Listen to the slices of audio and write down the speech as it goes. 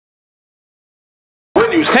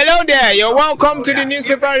Hello there, you're welcome to the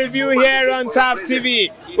newspaper review here on TAF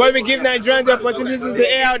TV, where we give Nigerians the opportunity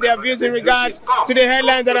to air out their views in regards to the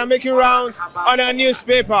headlines that are making rounds on our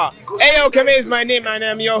newspaper. Ayo Keme is my name and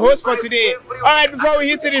I'm your host for today. Alright, before we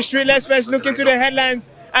hit to the street, let's first look into the headlines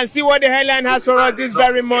and see what the headline has for us this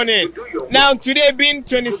very morning. Now, today being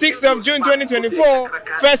 26th of June 2024,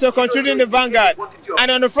 first we're contributing the Vanguard. And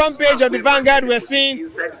on the front page of the Vanguard, we're seeing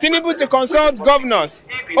Tinubu to consult governors,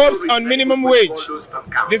 hopes on minimum wage.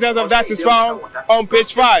 Details of that is found on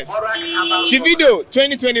page 5. Chivido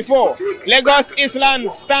 2024, Lagos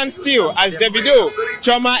Island stands still as Davido,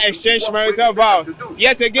 Choma exchange marital vows.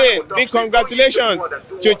 Yet again, big congratulations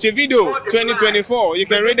to Chivido 2024. You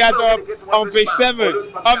can read that up on page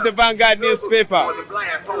 7 of the Vanguard newspaper.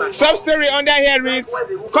 Sub-story under here reads,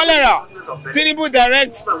 Cholera. Tinubu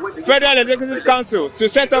directs Federal Executive Council to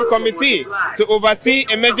set up committee to oversee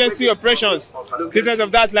emergency operations. Details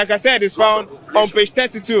of that, like I said, is found on page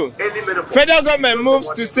 32. Federal government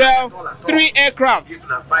moves to sell 3 aircraft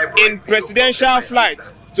in presidential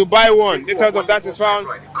flight to buy 1. Details of that is found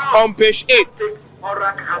on page 8.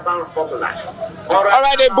 Alright,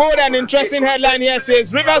 a bold and interesting headline here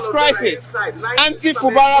says Rivers crisis,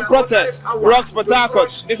 anti-Fubara protest rocks Port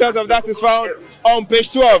Harcourt. Details of that is found on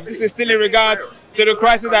page 12. This is still in regards to the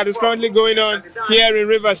crisis that is currently going on here in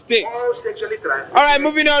Rivers State. Alright,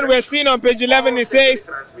 moving on, we're seeing on page 11 it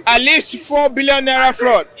says alleged 4 billion naira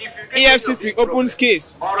fraud. EFCC opens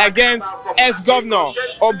case against ex-governor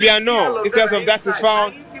Obiano. Details of that is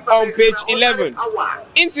found on page 11.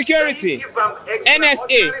 Insecurity.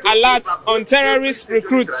 NSA alerts on terrorist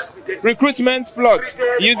recruitment plot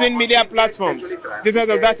using media platforms. Details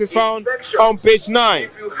of that is found on page 9.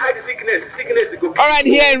 Alright,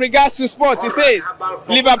 here in regards to sports, it says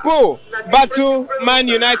Liverpool battle Man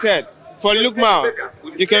United for Lukman.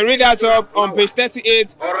 You can read that up on page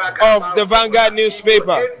 38 of the Vanguard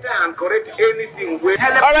newspaper.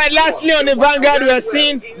 Alright, lastly on the Vanguard, we are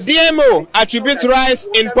seeing DMO attribute rise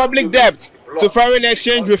in public debt to foreign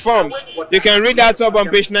exchange reforms. You can read that up on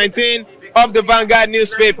page 19 of the Vanguard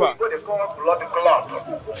newspaper.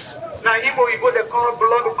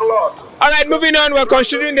 Alright, moving on, we're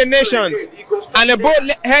considering the nations. And the bold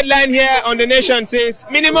headline here on the nation says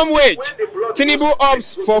minimum wage. Tinubu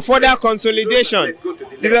opts for further consolidation.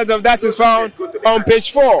 Details of that is found on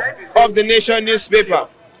page 4 of the Nation newspaper.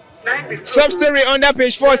 Sub-story under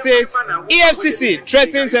page 4 says EFCC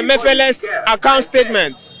threatens Amaewhule's account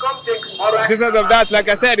statement. Details of that, like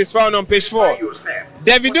I said, is found on page 4.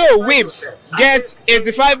 Davido whips gets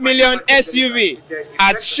 85 million SUV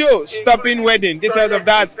at show stopping wedding. Details of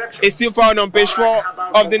that is still found on page 4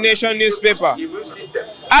 of the Nation newspaper.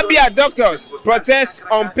 Abia doctors protest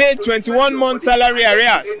unpaid 21-month salary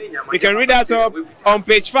arrears. You can read that up on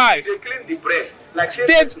page 5.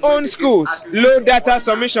 State-owned schools low data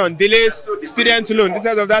submission delays student loan.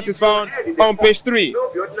 Details of that is found on page 3.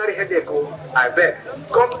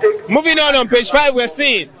 Moving on page 5, we're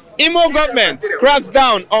seeing Imo government cracks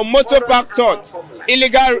down on motor park thought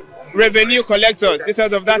illegal revenue collectors.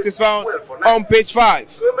 Details of that is found on page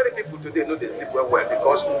 5.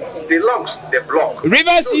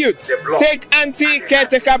 Rivers youth take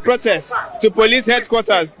anti-caretaker protest to police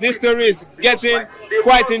headquarters. This story is getting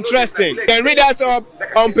quite interesting. You can read that up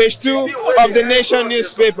on page 2 of the Nation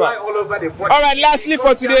newspaper. Alright, lastly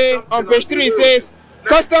for today, on page 3 it says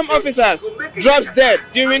custom officers drops dead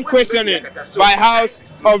during questioning by House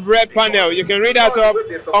of Rep panel. You can read that up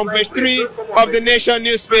on page 3 of the Nation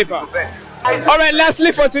newspaper. Alright,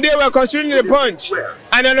 lastly for today, we're considering the Punch.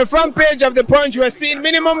 And on the front page of the Punch, we're seeing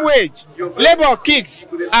minimum wage. Labour kicks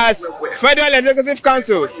as Federal Executive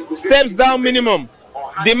Council steps down minimum.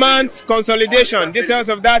 Demands consolidation. Details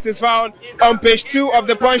of that is found on page 2 of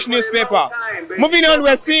the Punch newspaper. Moving on,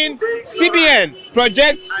 we're seeing CBN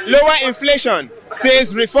projects lower inflation,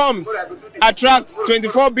 says reforms attract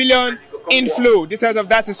 24 billion inflow. Details of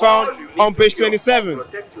that is found on page 27.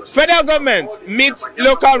 Federal government meets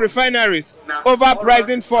local refineries over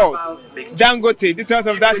pricing fault. Dangote. Details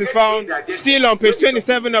of that is found still on page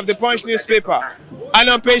 27 of the Punch newspaper. And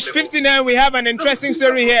on page 59 we have an interesting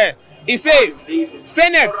story here. It says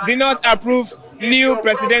Senate did not approve new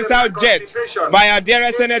presidential jet by our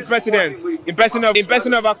dearest Senate president in person of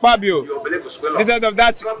Akpabio. Details of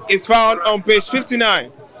that is found on page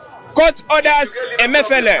 59. Court orders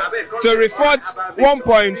Amaewhule to refund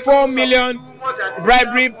 1.4 million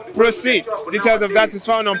bribery proceeds. Details of that is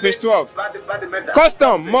found on page 12.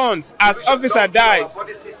 Custom mourns as officer dies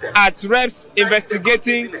at reps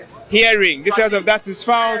investigating hearing. Details of that is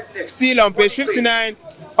found still on page 59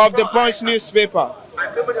 of the Punch newspaper.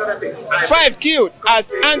 5 killed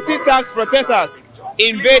as anti-tax protesters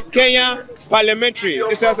invade Kenya parliamentary.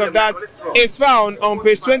 Details of that is found on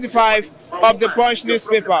page 25 of the Punch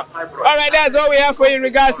newspaper. Alright, that's all we have for you in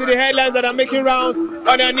regards to the headlines that are making rounds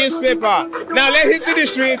on our newspaper. Now let's hit to the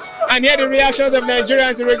streets and hear the reactions of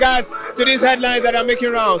Nigerians in regards to these headlines that are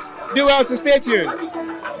making rounds. Do well to stay tuned.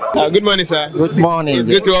 Good morning, sir. Good morning. It's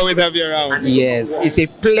good to always have you around. Yes, it's a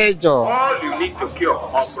pleasure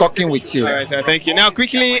talking with you. All right, sir. Thank you. Now,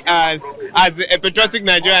 quickly, as a patriotic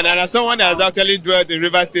Nigerian and as someone that has actually dwelt in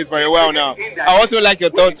Rivers State for a while now, I also like your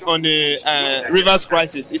thoughts on the Rivers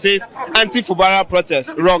crisis. It says anti-Fubara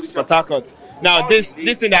protest rocks Port Harcourt. Now, this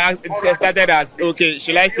thing that started as, okay,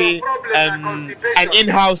 should I say, an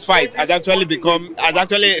in-house fight has actually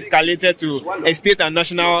escalated to a state and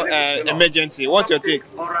national emergency. What's your take?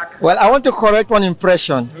 Well, I want to correct one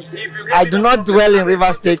impression. I do not dwell in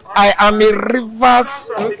Rivers State. I am a Rivers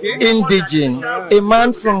indigene, a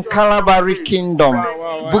man from Kalabari Kingdom,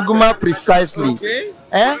 Buguma precisely.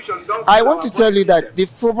 I want to tell you that the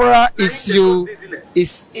Fubara issue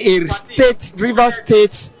is a Rivers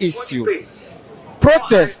State issue.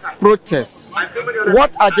 Protests.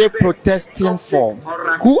 What are they protesting for?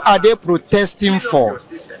 Who are they protesting for?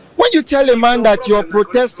 When you tell a man that you're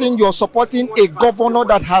protesting, you're supporting a governor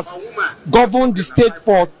that has governed the state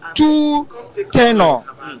for 2 tenures,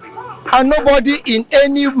 and nobody in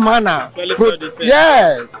any manner.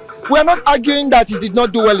 Yes, we are not arguing that he did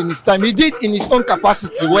not do well in his time. He did in his own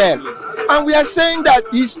capacity well, and we are saying that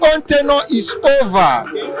his own tenure is over,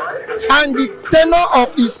 and the tenure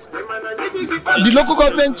of the local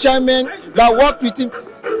government chairman that worked with him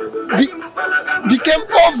became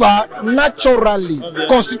over naturally,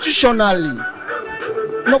 constitutionally.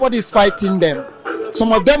 Nobody is fighting them.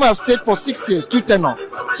 Some of them have stayed for 6 years, 2 tenures,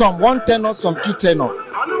 some 1 tenure, some 2 tenures.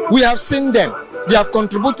 We have seen them. They have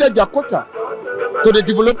contributed their quota to the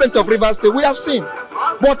development of Rivers State. We have seen.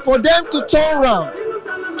 But for them to turn around,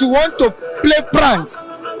 to want to play pranks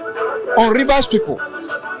on Rivers people,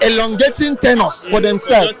 elongating tenures for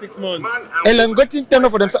themselves, elongating tenure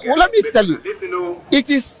for themselves. Well, let me tell you,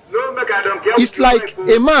 it's like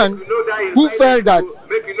a man who felt that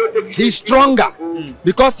he's stronger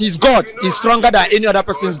because his God is stronger than any other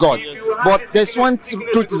person's God. But there's one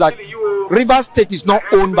truth is that Rivers State is not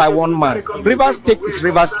owned by one man. Rivers State is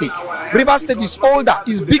Rivers State. Rivers State is older,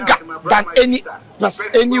 is bigger than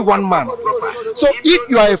any one man. So if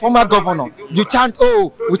you are a former governor, you chant,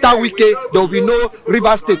 oh, without Wike, there will be no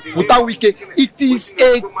Rivers State. Without Wike, it is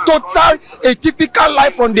a typical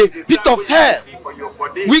life from the pit of hell.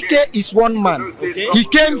 Wike is one man. He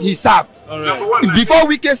came, he served. Before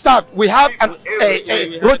Wike served, we have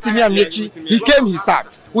Rotimi Amechi. He came, he served.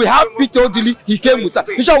 We have Peter Odili, he came, he served.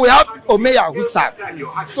 We have Omeya, who served.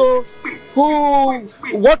 So,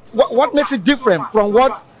 what makes it different from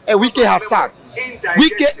what Wike has served?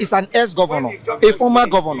 Wike is an ex-governor, a former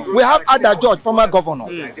governor. We have Ada George, former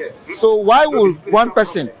governor. So why will one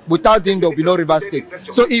person, without him, there will be no Rivers State?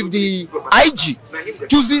 So if the IG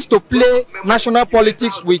chooses to play national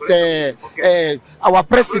politics with our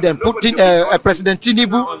president, President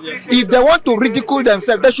Tinubu, if they want to ridicule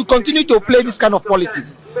themselves, they should continue to play this kind of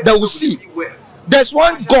politics. They will see. There's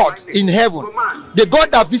one God in heaven, the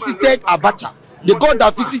God that visited Abacha, the God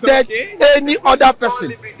that visited any other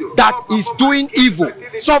person that is doing evil,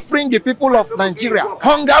 suffering the people of Nigeria.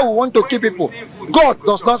 Hunger will want to kill people. God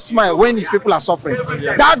does not smile when his people are suffering.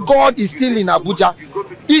 That God is still in Abuja.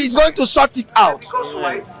 He is going to sort it out.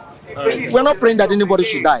 We're not praying that anybody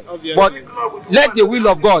should die, but let the will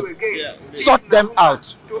of God sort them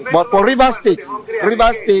out. But for Rivers State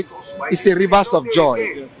is a rivers of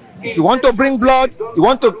joy. If you want to bring blood, you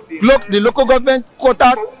want to block the local government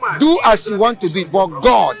quota, do as you want to do it. But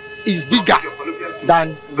God is bigger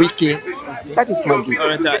than Wike. That is my gift.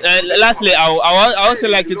 Lastly, I also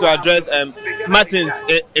like you to address Martin's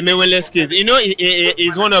Amaewhule's case. You know,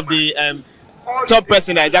 he's one of the top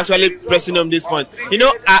person that is actually pressing on this point. You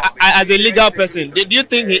know, as a legal person, do you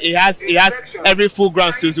think he has every full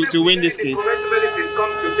grounds to win this case?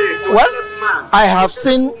 Well, I have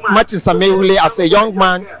seen Martin Amaewhule as a young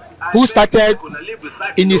man who started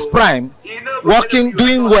in his prime, working,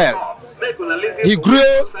 doing well. He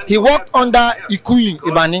grew, he worked under Ikuyi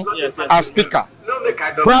Ibani as speaker.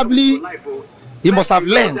 Probably he must have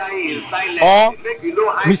learned or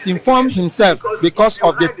misinformed himself because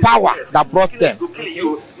of the power that brought them.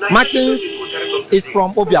 Martin is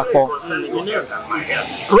from Obiako.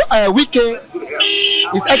 Wike,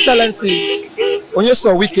 His Excellency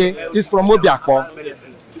Onyeso Wike, is from Obiako.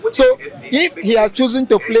 So if he has chosen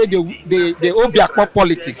to play the Obiako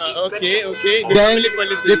politics, then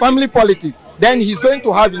the family politics, then he's going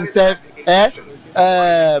to have himself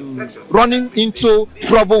running into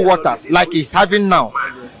troubled waters like he's having now.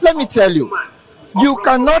 Let me tell you, You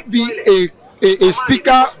cannot be a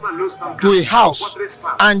speaker to a house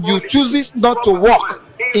and you chooses not to walk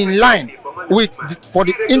in line with for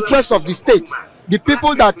the interests of the state, the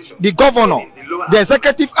people that the governor, the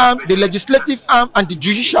executive arm, the legislative arm, and the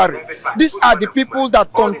judiciary. These are the people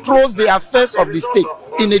that controls the affairs of the state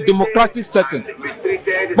in a democratic setting.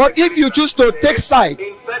 But if you choose to take side,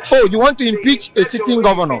 oh, you want to impeach a sitting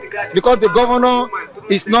governor because the governor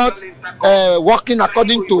is not working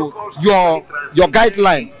according to your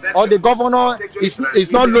guideline, or the governor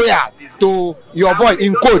is not loyal to your boy,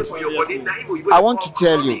 in quote. I want to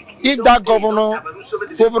tell you, if that governor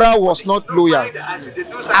Fobra was not loyal,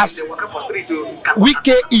 as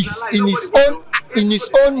Wike is in his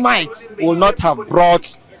own might, will not have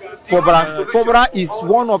brought Fobra. Fobra is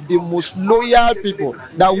one of the most loyal people.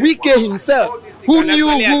 That Wike himself, who knew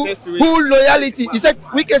who loyalty, he said,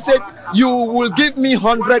 Wike said, you will give me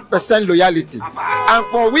 100% loyalty. And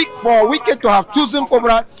for Wike to have chosen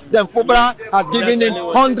Fobra, then Fobra has given him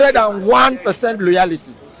 101%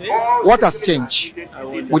 loyalty. What has changed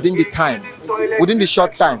within the time, within the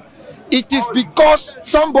short time? It is because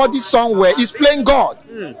somebody somewhere is playing God.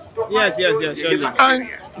 Yes, surely. And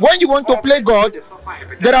when you want to play God,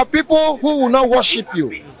 there are people who will not worship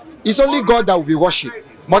you. It's only God that will be worshipped.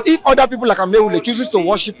 But if other people like Amaewhule chooses to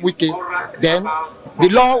worship Wike, then the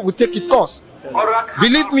law will take its course.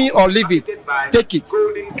 Believe me or leave it, take it.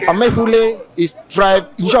 Amaewhule is tribe.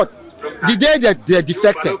 In short, the day that they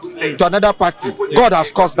defected to another party, God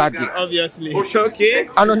has caused that day. Obviously. Okay.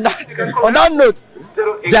 And on that note,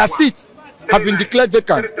 their seat has been declared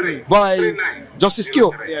vacant by Justice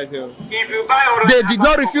Kyo. They did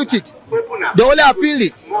not refute it. They only appealed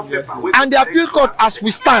it. And the appeal court, as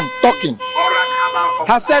we stand talking,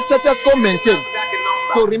 has said status quo maintain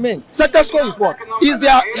to remain. Status quo is what? Is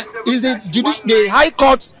the High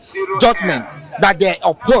Court's judgment that they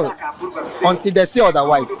uphold until they say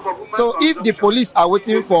otherwise. So if the police are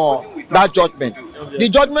waiting for that judgment, the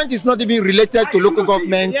judgment is not even related to local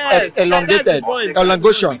government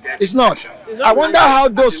elongation. It's not. I wonder how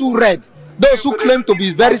those who read, those who claim to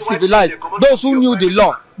be very civilized, those who knew the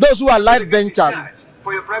law, those who are life benchers,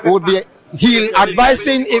 would be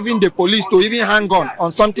advising even the police to even hang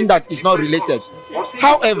on something that is not related.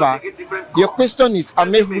 However, your question is,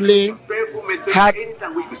 Amaewhule had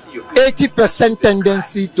 80%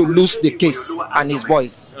 tendency to lose the case and his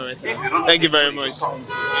voice. All right. Thank you very much.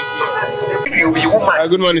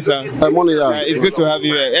 Good morning, sir. Good morning, yeah. It's good to have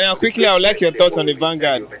you here. And quickly, I would like your thoughts on the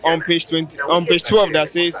Vanguard on page 12 that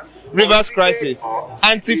says Rivers crisis,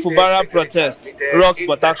 anti-Fubara protest rocks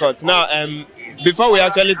Port Harcourt. Now, before we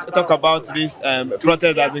actually talk about this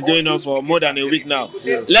protest that's been going on for more than a week now,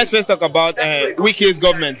 let's first talk about Wike's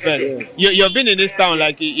government first. You've been in this town,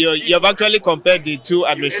 like you've actually compared the two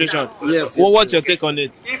administrations. Yes. What's your take on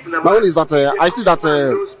it? My own is that I see that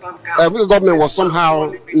Wike government was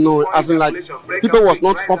somehow, as in like people was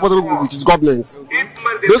not comfortable with his government.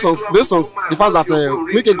 Based on the fact that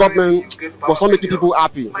Wike government was not making people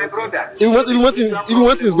happy. Even when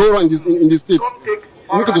things go wrong in the state,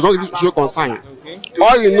 Wike does not even show concern.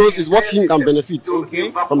 All he knows is what he can benefit from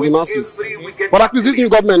the masses. But at least this new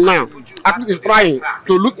government now, at least is trying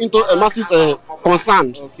to look into a masses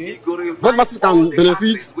concern. What masses can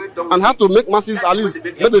benefit and how to make masses at least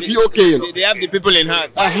let them feel okay. They have the people in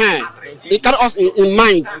heart. It carries us in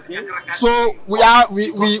mind. So we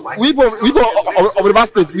people of River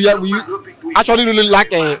State, we actually really like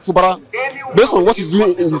Fubara based on what he's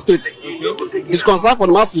doing in the states. It's concern for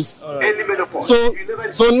the masses.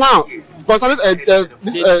 So now, concerning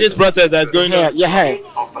this protest that's going on. Yeah.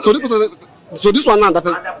 So this one now that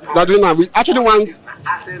they're doing now, we actually want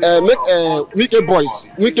make Wike boys,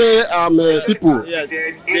 Wike people. Yes.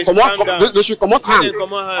 They should come out hand.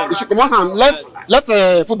 They should come out hand. Let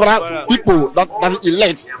Fubara people that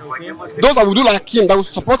elect, those that will do like him, that will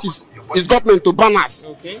support his government to ban us,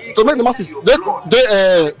 to make the masses they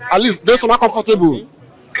at least they're somewhat comfortable.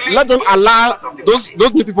 Let them allow those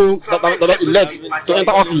new people that are elect to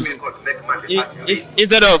enter office.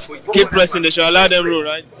 Instead of keep pressing, they should allow them rule,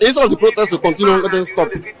 right? Instead of the protest to continue, let them stop.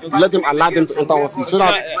 Let them allow them to enter office so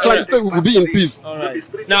that the state will be in peace. All right.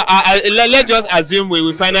 Now, let's just assume we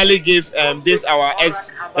will finally give this our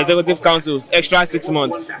ex-executive councils extra 6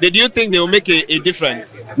 months. Do you think they will make a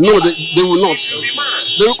difference? No, they will not.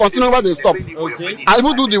 They will continue where they stop. Okay. I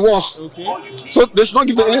will do the worst. Okay. So they should not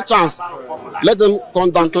give them any chance. Let them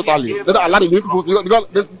come down totally. Let them allow the new people because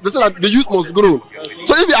they say that the youth must grow.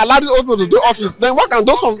 So if you allow these old people to do office, then what can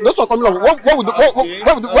those from coming up? Where would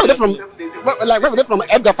they from? Where would they from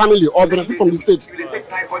help their family or benefit from the state?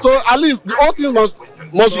 So at least the old things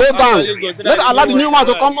must go down. Let allow the new one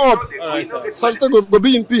to come up. Alright, sir. Such thing go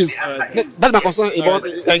be in peace. Alright. That's my concern about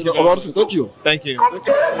Thank you. about this. Thank you. Thank you.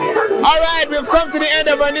 Alright, we've come to the end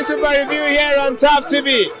of our newspaper review here on TAF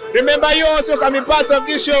TV. Remember, you also can be part of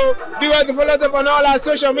this show. Do well to follow us up on all our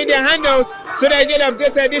social media handles so that you get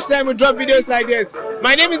updated each time we drop videos like this.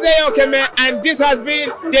 My name is Ayo Keme, and this has been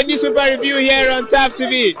the newspaper review here on TAF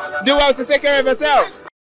TV. Do well to take care of yourself.